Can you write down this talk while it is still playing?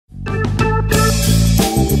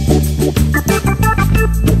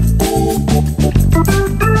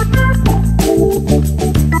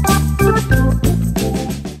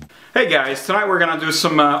guys, tonight we're gonna do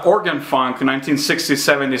some organ funk,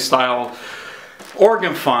 1960s-70s style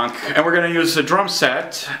organ funk, and we're gonna use the drum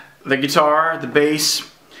set, the guitar, the bass,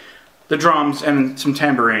 the drums, and some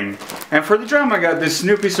tambourine. And for the drum I got this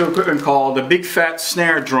new piece of equipment called the Big Fat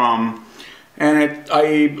Snare Drum, and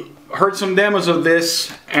I heard some demos of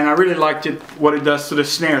this and I really liked it, what it does to the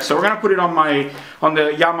snare. So we're gonna put it on the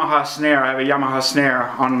Yamaha snare. I have a Yamaha snare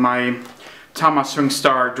on my TAMA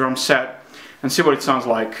Swingstar drum set, and see what it sounds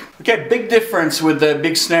like. Okay, big difference with the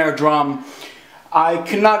big snare drum. I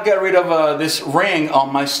cannot get rid of this ring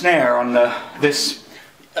on my snare, on this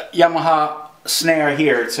Yamaha snare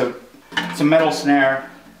here. It's a metal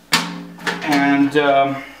snare, and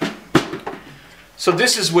so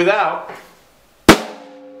this is without.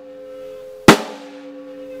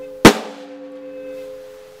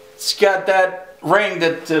 It's got that ring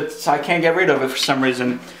that I can't get rid of it for some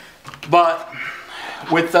reason, but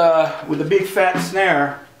with the big fat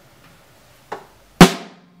snare,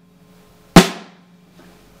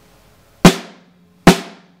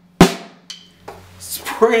 it's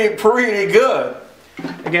pretty good.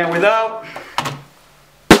 Again, without.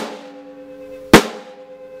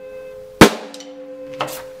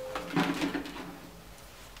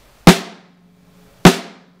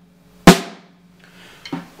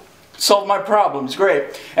 Solved my problems,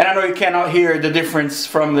 great. And I know you cannot hear the difference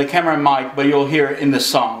from the camera mic, but you'll hear it in the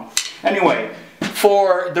song. Anyway,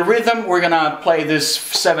 for the rhythm, we're gonna play this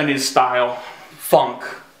 70s style funk.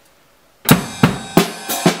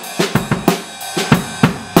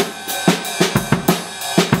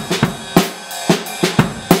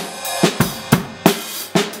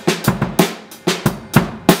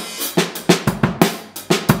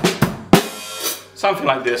 Something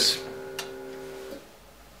like this.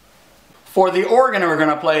 For the organ, we're going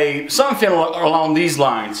to play something along these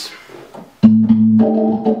lines.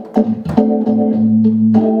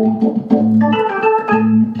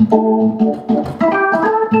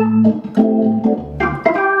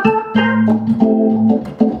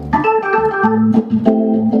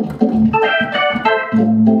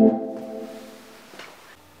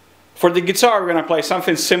 For the guitar, we're going to play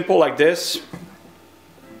something simple like this.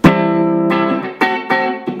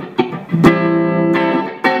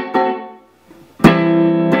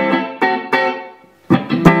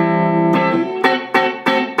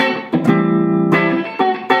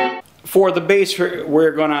 For the bass,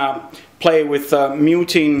 we're gonna play with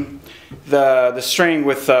muting the string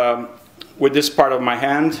with this part of my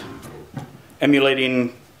hand,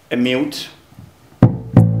 emulating a mute.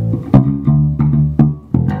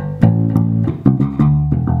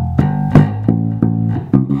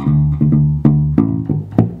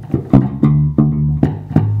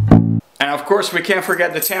 And of course, we can't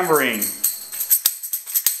forget the tambourine.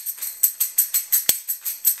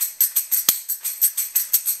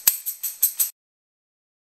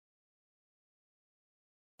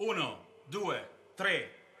 Uno, due, tre,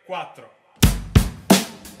 quattro.